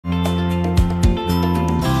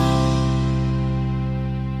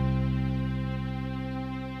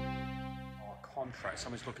contract.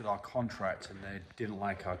 Someone's looked at our contract and they didn't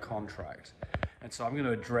like our contract. And so I'm going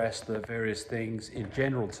to address the various things in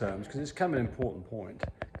general terms because it's kind of an important point,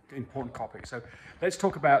 important topic. So let's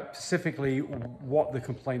talk about specifically what the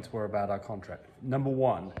complaints were about our contract. Number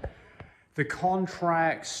one, the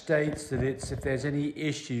contract states that if there's any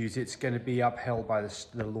issues, it's going to be upheld by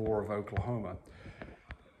the law of Oklahoma.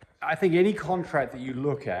 I think any contract that you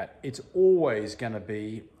look at, it's always going to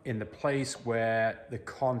be in the place where the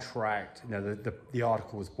contract, the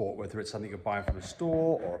article was bought, whether it's something you're buying from a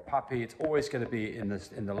store or a puppy, it's always going to be in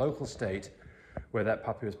the local state where that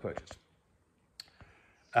puppy was purchased.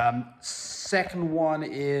 Second one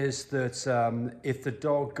is that if the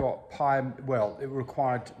dog got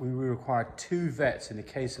we required two vets in the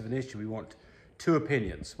case of an issue. We want two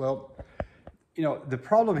opinions. Well, the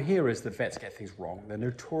problem here is that vets get things wrong. They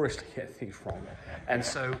notoriously get things wrong. And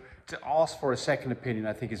so to ask for a second opinion,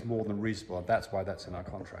 I think, is more than reasonable. And that's why that's in our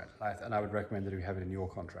contract. And I would recommend that you have it in your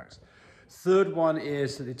contracts. Third one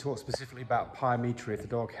is that it talks specifically about pyometria. If the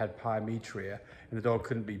dog had pyometria and the dog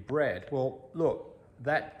couldn't be bred. Well, look,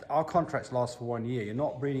 our contracts last for 1 year. You're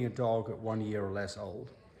not breeding a dog at 1 year or less old.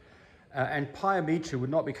 And pyometria would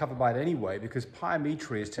not be covered by it anyway because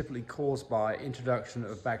pyometria is typically caused by introduction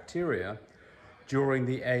of bacteria during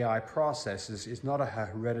the AI process. Is not a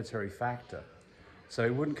hereditary factor. So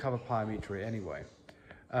it wouldn't cover pyometria anyway.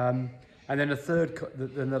 And then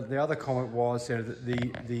the other comment was that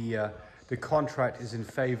the contract is in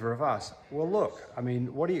favor of us. Well, look, I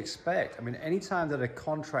mean, what do you expect? I mean, anytime that a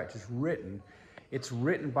contract is written, it's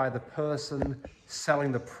written by the person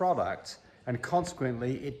selling the product, and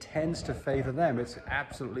consequently, it tends to favor them. It's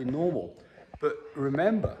absolutely normal. But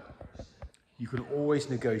remember, you can always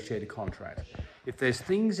negotiate a contract. If there's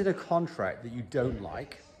things in a contract that you don't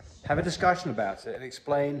like, have a discussion about it and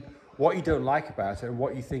explain what you don't like about it and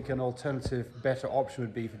what you think an alternative, better option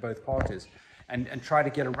would be for both parties, and try to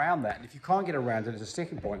get around that. And if you can't get around it as a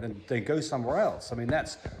sticking point, then go somewhere else. I mean,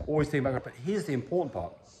 that's always the thing about it. But here's the important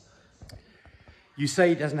part. You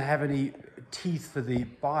say it doesn't have any teeth for the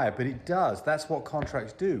buyer, but it does. That's what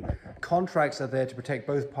contracts do. Contracts are there to protect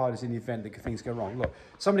both parties in the event that things go wrong. Look,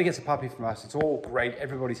 somebody gets a puppy from us, it's all great,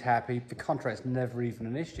 everybody's happy, the contract's never even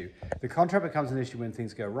an issue. The contract becomes an issue when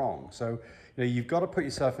things go wrong. So, you've got to put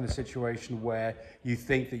yourself in a situation where you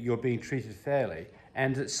think that you're being treated fairly.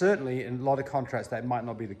 And certainly in a lot of contracts that might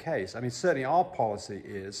not be the case. I mean, certainly our policy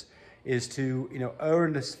is to err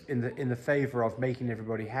in the favor of making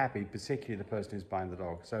everybody happy, particularly the person who's buying the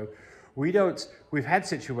dog. So we've had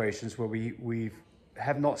situations where we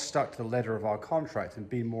have not stuck to the letter of our contract and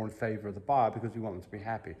been more in favor of the buyer because we want them to be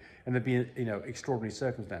happy, and there'd be extraordinary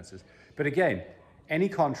circumstances. But again, any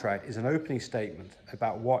contract is an opening statement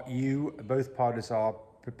about what both parties are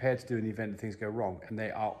prepared to do in the event that things go wrong, and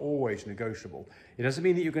they are always negotiable. It doesn't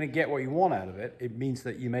mean that you're going to get what you want out of it. It means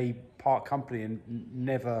that you may part company and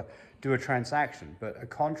never do a transaction. But a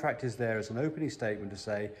contract is there as an opening statement to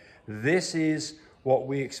say, this is what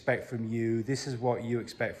we expect from you, this is what you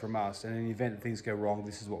expect from us, and in the event that things go wrong,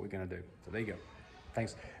 this is what we're going to do. So there you go.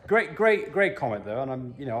 Thanks. Great comment though,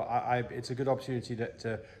 and it's a good opportunity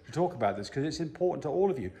to talk about this because it's important to all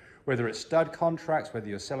of you, whether it's stud contracts, whether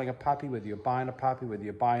you're selling a puppy, whether you're buying a puppy, whether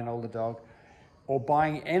you're buying an older dog, or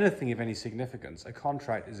buying anything of any significance. A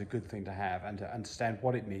contract is a good thing to have and to understand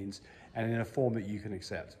what it means and in a form that you can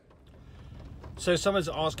accept. So someone's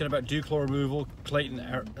asking about dew claw removal. Clayton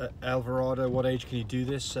Alvarado, what age can you do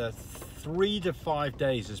this? 3 to 5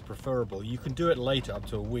 days is preferable. You can do it later, up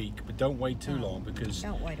to a week, but don't wait too long because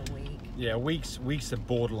don't wait a week. Yeah, weeks are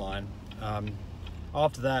borderline.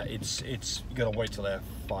 After that, it's you got to wait till they're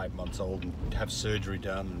 5 months old and have surgery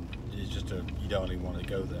done. It's just you don't even want to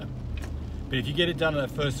go there. But if you get it done in the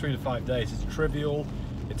first 3 to 5 days, it's trivial,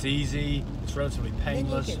 it's easy, it's relatively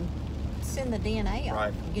painless. Then you can send the DNA off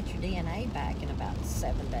Right. and get your DNA back in about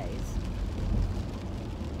 7 days.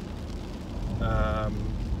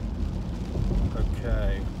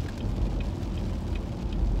 Okay.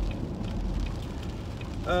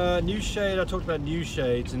 New shade, I talked about new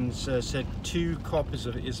shades and said 2 copies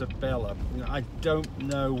of Isabella. I don't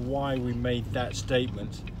know why we made that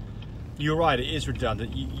statement. You're right, it is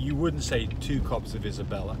redundant. You wouldn't say 2 copies of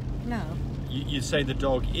Isabella. No. You'd say the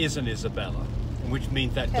dog is an Isabella, which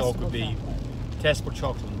means that dog would be testable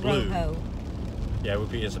chocolate and blue. Rojo. Yeah, it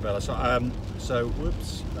would be Isabella. So,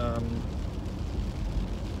 whoops.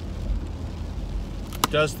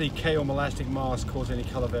 Does the K or molastic mask cause any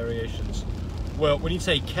color variations? Well, when you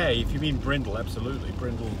say K, if you mean brindle, absolutely.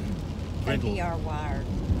 Brindle. KBRY.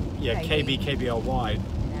 Yeah, KB, KBRY.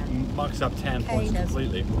 Yeah. Marks up 10 points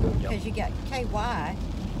completely. Because you got KY.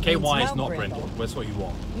 KY is no not brindle. That's what you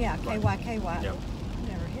want. Yeah, KY, KY. Yep. I've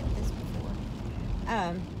never hit this before.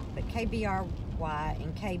 But KBRY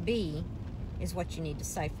and KB is what you need to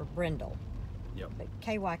say for brindle. Yep. But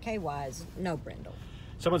KYKY is no brindle.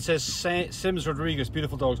 Someone says, Sims Rodriguez,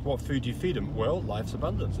 beautiful dogs, what food do you feed them? Well, Life's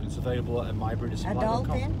Abundance, and it's available at mybreedersupply.com. Adult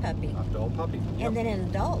and puppy. Adult puppy. Yep. And then in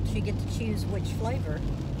adults, you get to choose which flavor.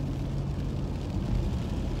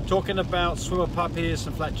 Talking about swimmer puppies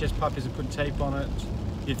and flat chest puppies and putting tape on it.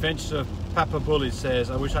 The Adventures of Papa Bully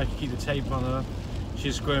says, I wish I could keep the tape on her.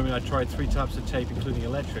 She's squirming. I tried 3 types of tape, including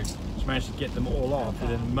electric. She managed to get them all off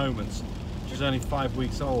within moments. She's only 5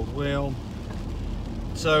 weeks old. Well,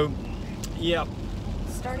 so, yeah.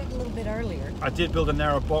 Started a little bit earlier. I did build a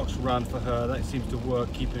narrow box run for her. That seems to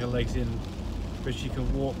work, keeping her legs in, but she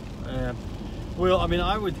can walk. Well, I mean,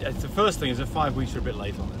 I would. The first thing is that 5 weeks are a bit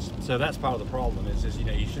late on this, so that's part of the problem. Is you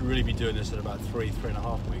know, you should really be doing this at about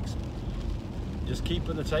 3.5 weeks. Just keep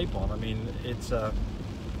putting the tape on. I mean, it's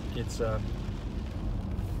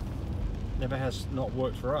never has not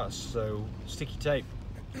worked for us. So sticky tape.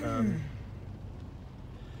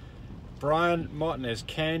 Brian Martinez,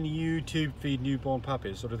 can you tube feed newborn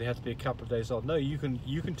puppies, or do they have to be a couple of days old? No, you can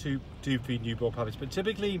tube feed newborn puppies, but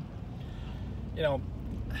typically, you know.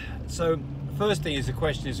 So first thing is the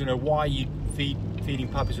question is, you know, why are you feeding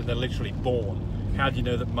puppies when they're literally born? How do you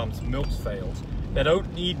know that mum's milk's failed? They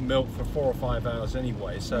don't need milk for 4 or 5 hours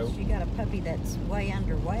anyway. So you got a puppy that's way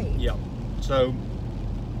underweight. Yeah. So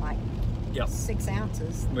like 6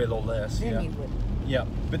 ounces. A little less. Then you would. Yeah,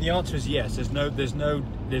 but the answer is yes. There's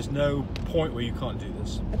no point where you can't do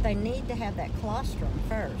this. But they need to have that colostrum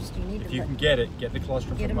first. You need if you can get the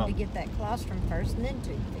colostrum get from them mum. to get that colostrum first, and then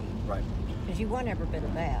tube feed. Right. Because you want every bit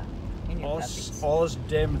of that in your puppies.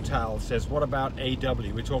 Ozdemtal says, what about AW?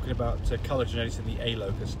 We're talking about color genetics in the A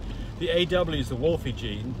locus. The AW is the wolf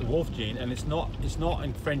gene, and it's not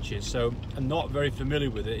in Frenchies, so I'm not very familiar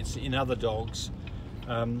with it. It's in other dogs.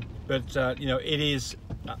 But you know, it is,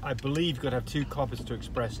 I believe, you've got to have 2 copies to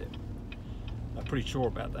express it. I'm pretty sure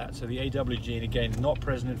about that. So the AW gene, again, not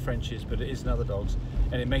present in Frenchies, but it is in other dogs,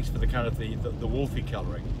 and it makes for the kind of the wolfy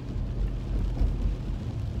colouring.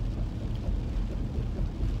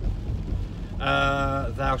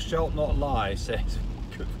 Thou shalt not lie, says.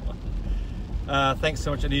 Good one. Thanks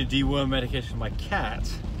so much. I need a deworm medication for my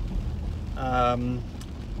cat.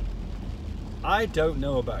 I don't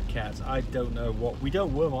know about cats. I don't know what, we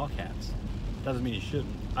don't worm our cats. Doesn't mean you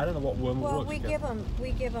shouldn't. I don't know what worm works. Well, we give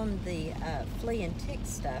them the flea and tick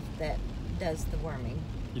stuff that does the worming.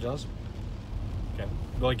 It does? Okay.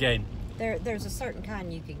 Well, again, there's a certain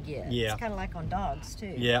kind you can get. Yeah. It's kind of like on dogs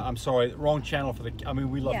too. Yeah, I'm sorry, wrong channel for the, I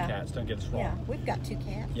mean, we love cats, don't get us wrong. Yeah, we've got 2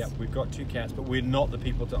 cats. Yeah, we've got 2 cats, but we're not the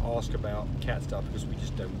people to ask about cat stuff because we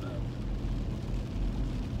just don't know.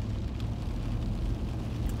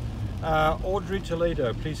 Audrey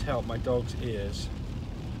Toledo, please help my dog's ears.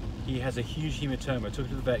 He has a huge hematoma. Took it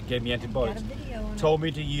to the vet, gave me antibiotics. Told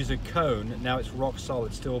me to use a cone. Now it's rock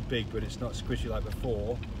solid, still big, but it's not squishy like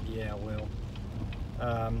before. Yeah, well.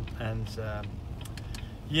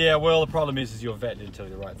 Yeah, well, the problem is your vet didn't tell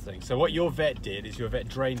you the right thing. So what your vet did is your vet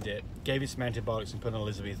drained it, gave it some antibiotics, and put an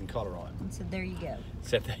Elizabethan collar on it. And said, there you go.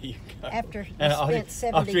 Said, there you go. After you spent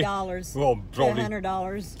 $70 well, probably,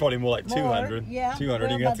 $100. Probably more like 200. Yeah. 200.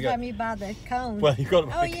 Well, You by have the to time you buy the cone. Well, you got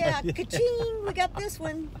to oh yeah, ka-ching! We got this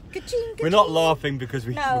one. Ka-ching! Ka-ching. We're not laughing because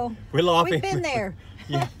we're laughing. We've been there.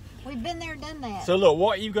 Yeah. We've been there, done that. So look,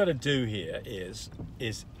 what you've got to do here is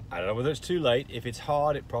I don't know whether it's too late. If it's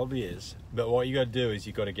hard, it probably is. But what you got to do is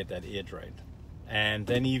you've got to get that ear drained, and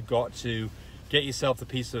then you've got to get yourself the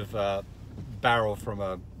piece of barrel from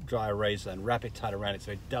a dry razor and wrap it tight around it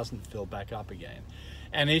so it doesn't fill back up again.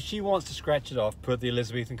 And if she wants to scratch it off, put the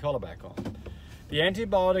Elizabethan collar back on. The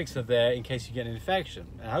antibiotics are there in case you get an infection,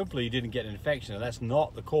 and hopefully you didn't get an infection, and that's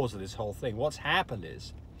not the cause of this whole thing. What's happened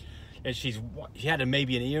is she had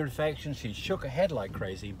maybe an ear infection. She shook her head like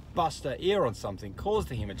crazy, bust her ear on something, caused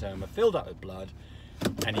the hematoma, filled up with blood,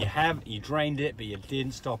 and you drained it, but you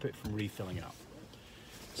didn't stop it from refilling up.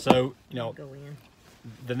 So you know,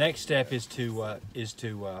 the next step is to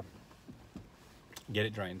get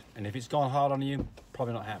it drained. And if it's gone hard on you,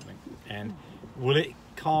 probably not happening. And will it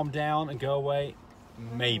calm down and go away?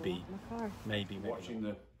 Maybe. Maybe. Watching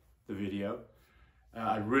the video.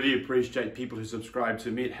 I really appreciate people who subscribe to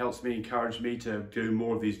me. It helps me, encourage me to do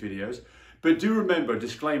more of these videos. But do remember,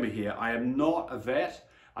 disclaimer here, I am not a vet.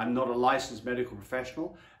 I'm not a licensed medical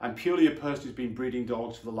professional. I'm purely a person who's been breeding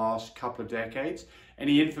dogs for the last couple of decades.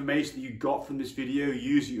 Any information that you got from this video,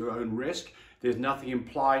 use at your own risk. There's nothing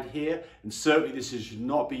implied here, and certainly this should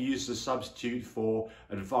not be used as a substitute for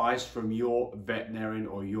advice from your veterinarian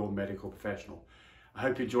or your medical professional. I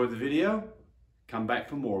hope you enjoyed the video. Come back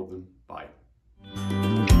for more of them. Bye.